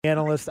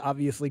analyst,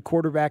 obviously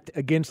quarterbacked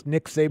against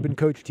Nick Saban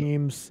coach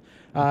teams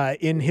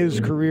in his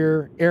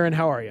career. Aaron,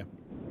 how are you?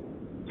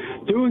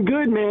 Doing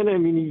good, man. I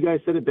mean, you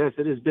guys said it best.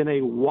 It has been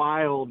a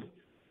wild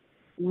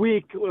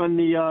week on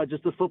the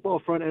just the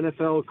football front,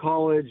 NFL,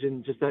 college,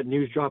 and just that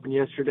news dropping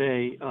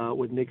yesterday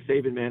with Nick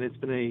Saban, man. It's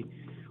been a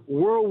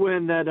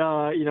whirlwind that,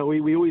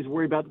 we always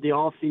worry about the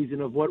off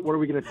season of what are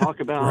we going to talk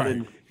about. Right.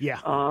 And yeah,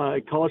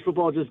 college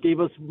football just gave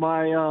us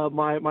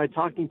my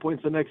talking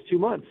points the next 2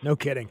 months. No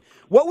kidding.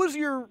 What was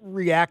your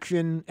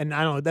reaction? And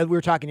I don't know, that we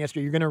were talking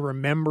yesterday, you're going to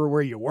remember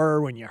where you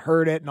were when you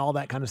heard it and all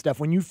that kind of stuff.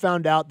 When you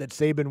found out that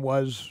Saban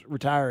was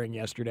retiring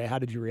yesterday, how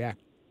did you react?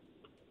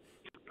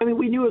 I mean,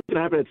 we knew it was going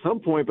to happen at some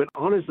point, but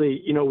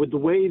honestly, with the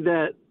way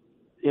that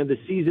the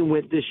season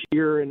went this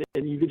year, and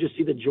you could just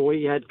see the joy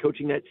he had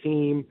coaching that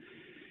team.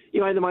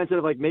 I had the mindset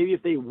of, like, maybe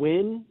if they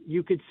win,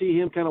 you could see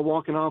him kind of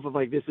walking off of,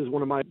 like, this is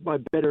one of my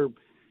better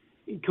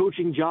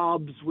coaching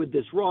jobs with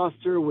this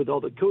roster, with all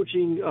the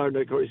coaching,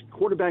 the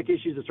quarterback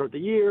issues to start the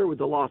year, with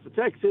the loss to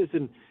Texas.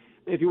 And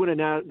if you win a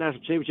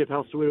national championship,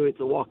 how sweet it's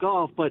a walk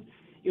off. But,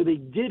 they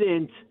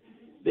didn't.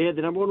 They had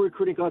the number one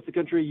recruiting class in the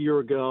country a year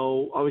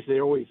ago. Obviously,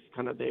 they're always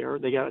kind of there.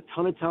 They got a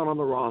ton of talent on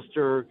the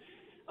roster.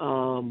 I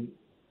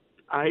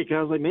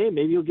was like, man,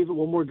 maybe you'll give it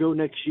one more go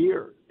next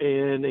year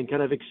and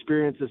kind of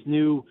experience this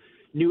new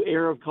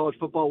era of college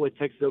football with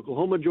Texas and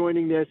Oklahoma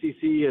joining the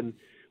SEC and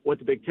what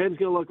the Big Ten's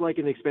going to look like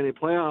in the expanded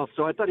playoffs.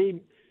 So I thought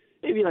he'd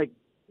maybe like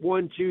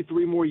 1, 2,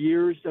 3 more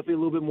years, definitely a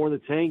little bit more in the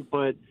tank.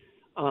 But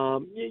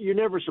you're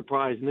never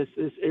surprised in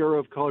this era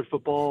of college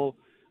football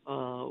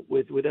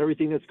with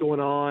everything that's going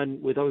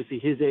on, with obviously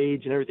his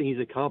age and everything he's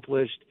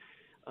accomplished.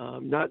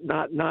 Not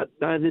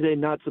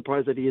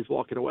surprised that he is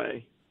walking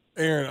away.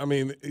 Aaron, I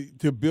mean,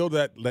 to build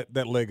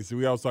that legacy,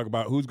 we always talk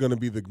about who's going to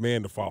be the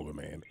man to follow,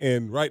 man.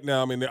 And right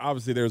now, I mean,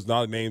 obviously there's a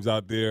lot of names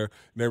out there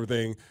and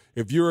everything.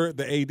 If you're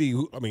the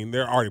AD,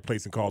 they're already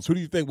placing calls. Who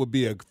do you think would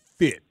be a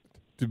fit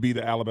to be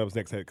the Alabama's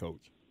next head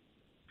coach?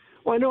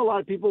 Well, I know a lot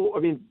of people. I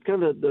mean,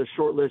 kind of the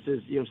short list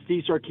is,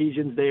 Steve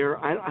Sarkisian's there.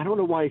 I don't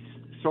know why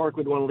Sark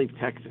would want to leave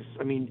Texas.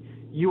 I mean,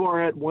 you are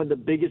at one of the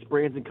biggest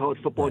brands in college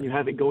football, and you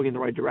have it going in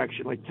the right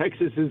direction. Like,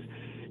 Texas is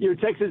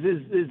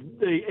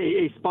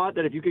a spot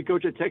that if you could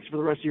coach at Texas for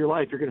the rest of your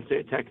life, you're going to stay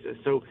at Texas.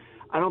 So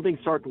I don't think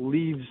Sark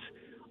leaves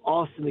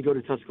Austin to go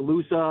to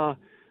Tuscaloosa.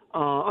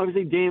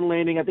 Obviously, Dan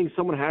Lanning, I think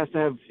someone has to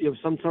have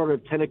some sort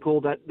of tentacle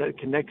that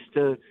connects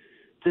to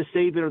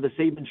Saban or the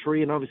Saban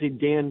tree, and obviously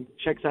Dan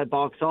checks that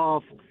box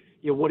off.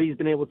 What he's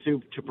been able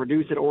to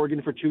produce at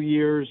Oregon for 2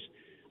 years,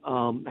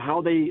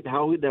 how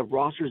the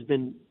roster's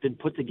been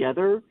put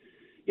together.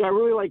 I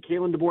really like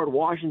Kalen DeBoer at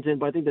Washington,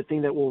 but I think the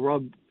thing that will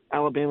rub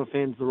Alabama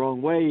fans the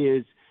wrong way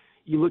is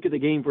you look at the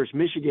game versus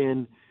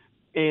Michigan,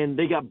 and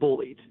they got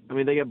bullied. I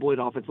mean, they got bullied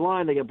offensive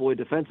line, they got bullied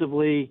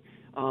defensively,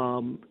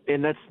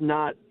 and that's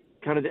not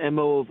kind of the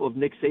MO of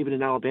Nick Saban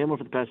in Alabama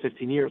for the past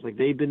 15 years. Like,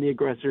 they've been the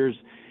aggressors,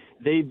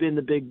 they've been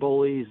the big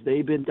bullies,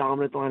 they've been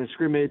dominant at the line of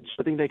scrimmage.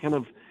 I think that kind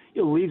of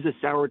leaves a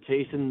sour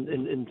taste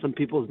in some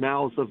people's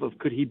mouths of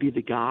could he be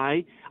the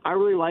guy. I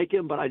really like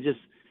him, but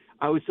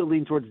I would still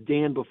lean towards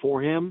Dan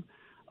before him.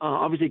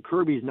 Obviously,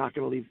 Kirby's not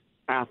going to leave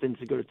Athens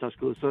to go to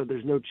Tuscaloosa.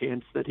 There's no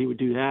chance that he would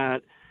do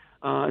that.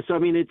 So I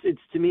mean,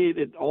 it's to me,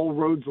 all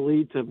roads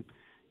lead to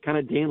kind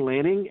of Dan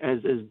Lanning as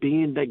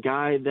being that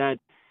guy that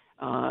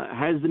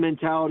has the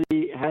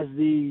mentality, has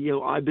the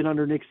I've been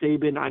under Nick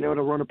Saban, I know how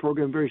to run a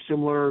program very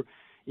similar,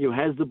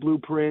 has the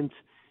blueprint,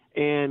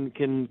 and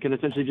can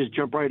essentially just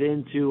jump right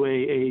into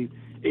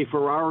a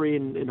Ferrari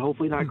and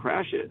hopefully not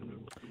crash it.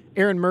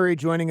 Aaron Murray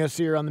joining us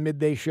here on the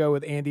Midday Show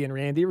with Andy and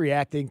Randy,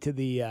 reacting to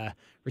the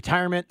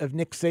retirement of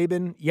Nick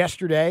Saban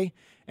yesterday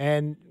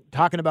and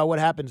talking about what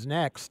happens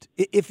next.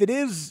 If it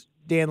is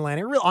Dan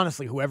Lanning, or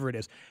honestly, whoever it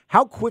is,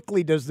 how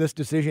quickly does this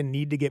decision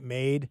need to get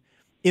made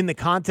in the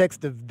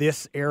context of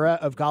this era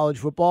of college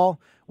football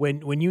when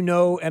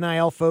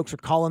NIL folks are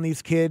calling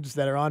these kids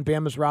that are on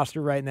Bama's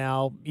roster right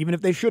now, even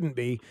if they shouldn't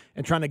be,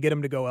 and trying to get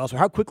them to go elsewhere?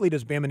 How quickly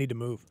does Bama need to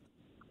move?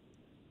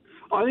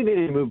 I think they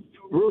need to move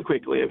really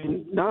quickly. I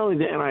mean, not only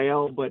the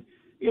NIL, but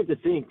you have to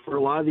think for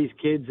a lot of these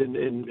kids,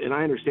 and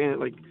I understand it,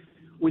 like,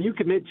 when you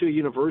commit to a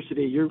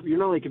university, you're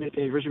not only committing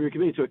to a university, you're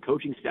committing to a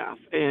coaching staff.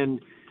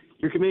 And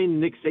you're committing to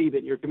Nick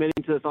Saban. You're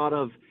committing to the thought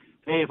of,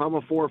 hey, if I'm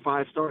a 4 or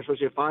 5 star,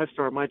 especially a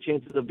 5-star, my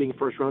chances of being a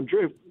first-round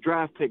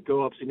draft pick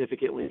go up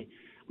significantly.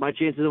 My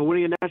chances of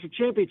winning a national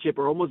championship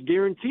are almost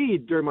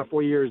guaranteed during my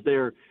 4 years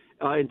there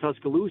in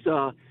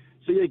Tuscaloosa.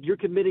 So you're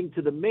committing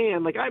to the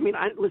man. Like, I mean,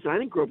 listen, I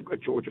didn't grow up a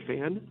Georgia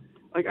fan.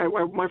 Like,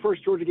 my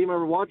first Georgia game I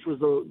ever watched was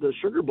the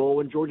Sugar Bowl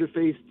when Georgia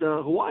faced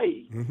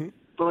Hawaii. Mm-hmm.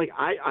 But like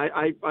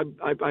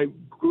I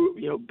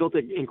grew, built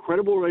an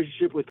incredible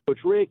relationship with Coach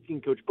Rick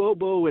and Coach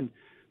Bobo, and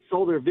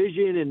saw their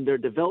vision and their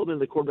development in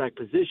the quarterback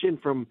position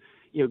from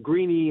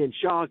Greeny and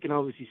Shock and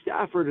obviously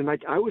Stafford, and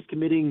I was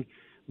committing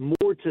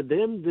more to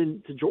them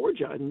than to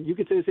Georgia. And you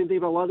could say the same thing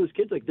about a lot of those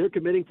kids. Like, they're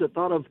committing to the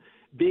thought of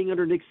being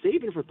under Nick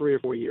Saban for 3 or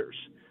 4 years.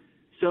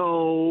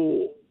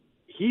 So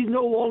he's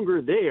no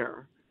longer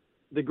there.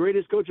 the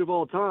greatest coach of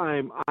all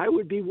time, I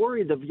would be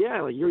worried like you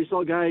already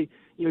saw a guy,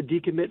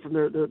 decommit from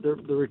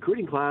the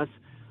recruiting class,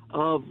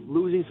 of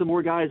losing some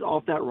more guys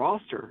off that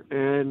roster.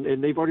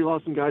 And they've already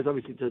lost some guys,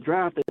 obviously, to the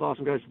draft. They've lost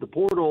some guys to the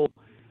portal.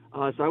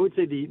 So I would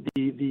say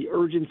the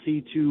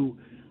urgency to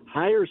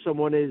hire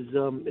someone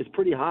is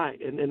pretty high.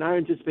 And I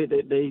anticipate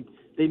that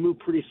they move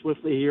pretty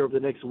swiftly here over the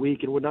next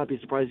week, and would not be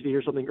surprised if you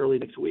hear something early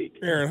next week.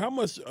 Aaron, how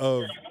much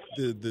of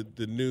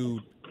the new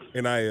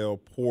NIL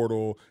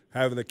portal,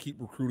 having to keep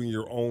recruiting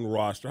your own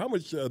roster, how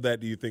much of that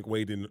do you think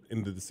weighed in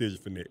the decision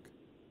for Nick?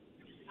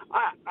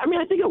 I mean,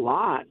 I think a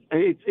lot.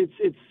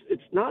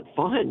 It's not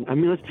fun. I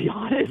mean, let's be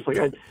honest.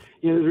 Like,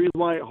 the reason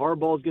why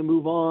Harbaugh's going to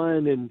move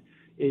on, and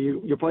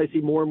you'll probably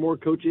see more and more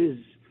coaches,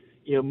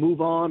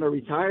 move on or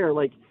retire.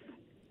 Like,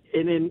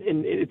 and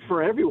it's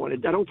for everyone.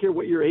 I don't care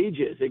what your age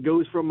is. It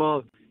goes from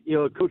a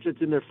coach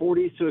that's in their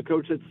 40s to a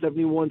coach that's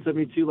 71,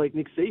 72, like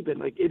Nick Saban.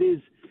 Like, it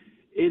is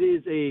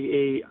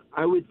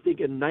I would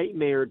think, a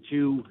nightmare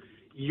to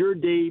your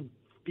day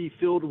be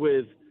filled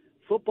with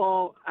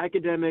football,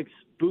 academics,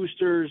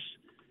 boosters,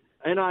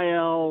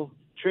 NIL,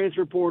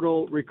 transfer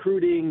portal,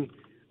 recruiting,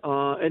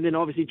 and then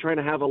obviously trying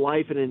to have a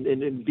life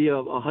and be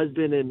a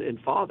husband and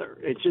father.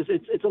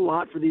 It's a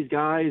lot for these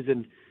guys.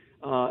 And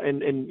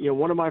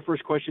one of my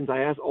first questions I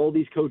ask all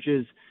these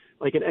coaches,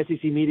 like at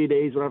SEC Media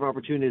Days, when I have an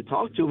opportunity to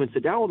talk to them and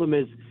sit down with them,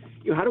 is,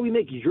 how do we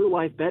make your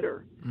life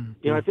better?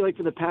 Mm-hmm. I feel like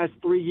for the past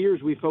 3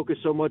 years we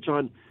focused so much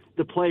on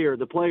the player.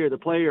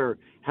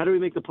 How do we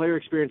make the player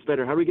experience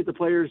better? How do we get the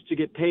players to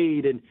get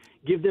paid and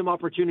give them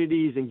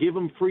opportunities and give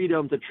them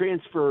freedom to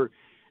transfer?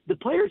 The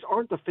players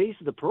aren't the face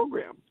of the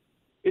program.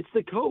 It's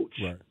the coach.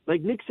 Right.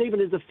 Like, Nick Saban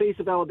is the face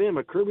of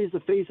Alabama. Kirby is the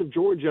face of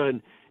Georgia,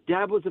 and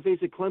Dabo's the face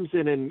of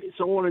Clemson, and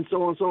so on and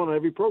so on and so on in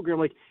every program.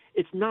 Like,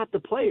 it's not the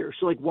player.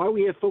 So, like, why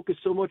we have focused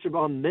so much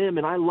on them,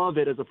 and I love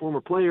it as a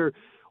former player,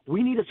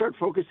 we need to start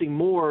focusing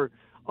more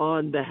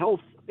on the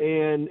health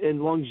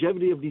and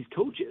longevity of these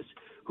coaches,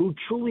 who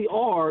truly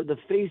are the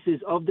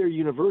faces of their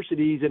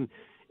universities. And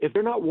if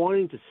they're not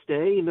wanting to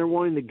stay and they're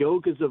wanting to go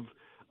because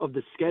of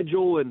the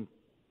schedule and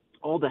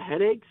all the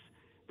headaches,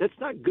 that's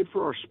not good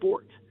for our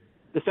sport.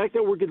 The fact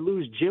that we're going to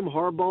lose Jim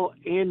Harbaugh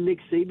and Nick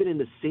Saban in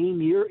the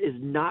same year is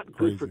not good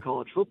Crazy. For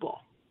college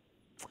football.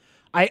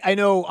 I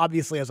know,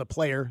 obviously, as a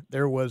player,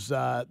 there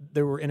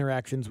were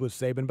interactions with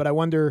Saban, but I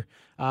wonder,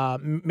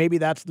 maybe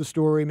that's the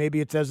story. Maybe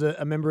it's as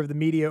a member of the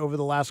media over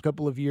the last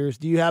couple of years.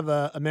 Do you have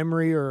a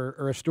memory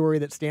or a story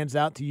that stands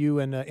out to you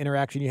and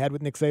interaction you had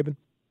with Nick Saban?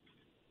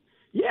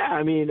 Yeah,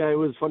 I mean, it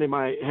was funny.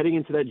 Heading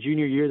into that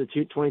junior year, the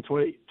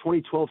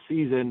 2012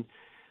 season,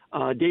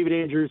 David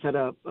Andrews had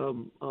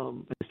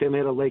his family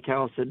had a lake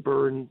house at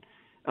Burn.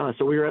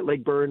 So we were at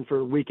Lake Burn for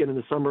a weekend in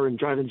the summer and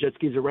driving jet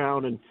skis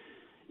around, and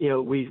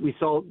we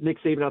saw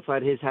Nick Saban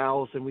outside his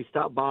house, and we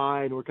stopped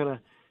by, and we're kind of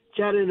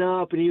chatting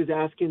up, and he was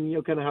asking,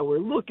 kind of how we're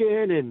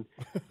looking, and,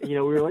 we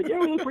were like, yeah,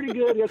 we look pretty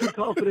good, we got some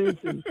confidence,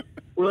 and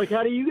we're like,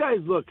 how do you guys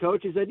look,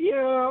 Coach? He said,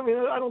 I mean,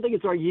 I don't think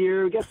it's our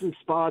year, we got some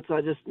spots,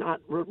 I just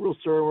not real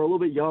certain, we're a little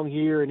bit young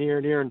here and here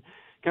and here, and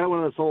kind of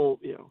went on this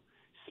whole,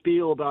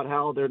 spiel about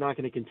how they're not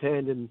going to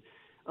contend, and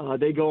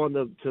they go on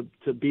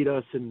to beat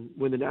us and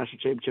win the national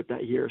championship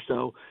that year.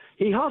 So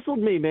he hustled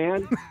me,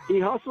 man. He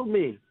hustled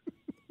me.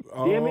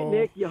 Damn it,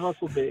 Nick, you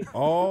hustled me.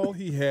 All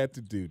he had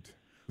to do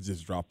was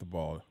just drop the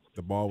ball.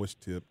 The ball was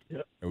tipped.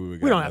 Yep.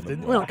 And we don't have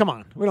to. Come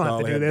on. We don't have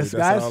to do this, guys.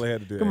 That's all he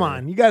had to do. Come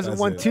on. You guys have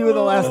won 2 of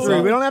the last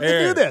 3. We don't have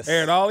to do this.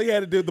 Aaron, all he had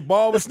to do, the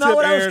ball was tipped. That's not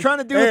what I was trying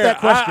to do with that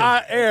question.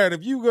 Aaron,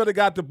 if you would have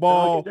got the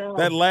ball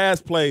that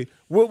last play,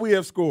 would we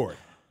have scored?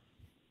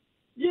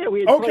 Yeah,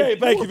 we had okay,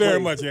 thank you very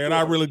much, Aaron.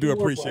 I really do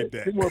appreciate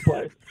that. Two more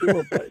plays.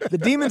 The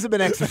demons have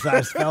been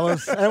exercised,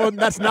 fellas.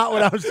 That's not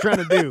what I was trying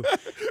to do.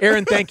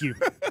 Aaron, thank you.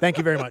 Thank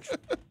you very much.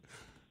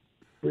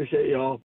 Appreciate y'all.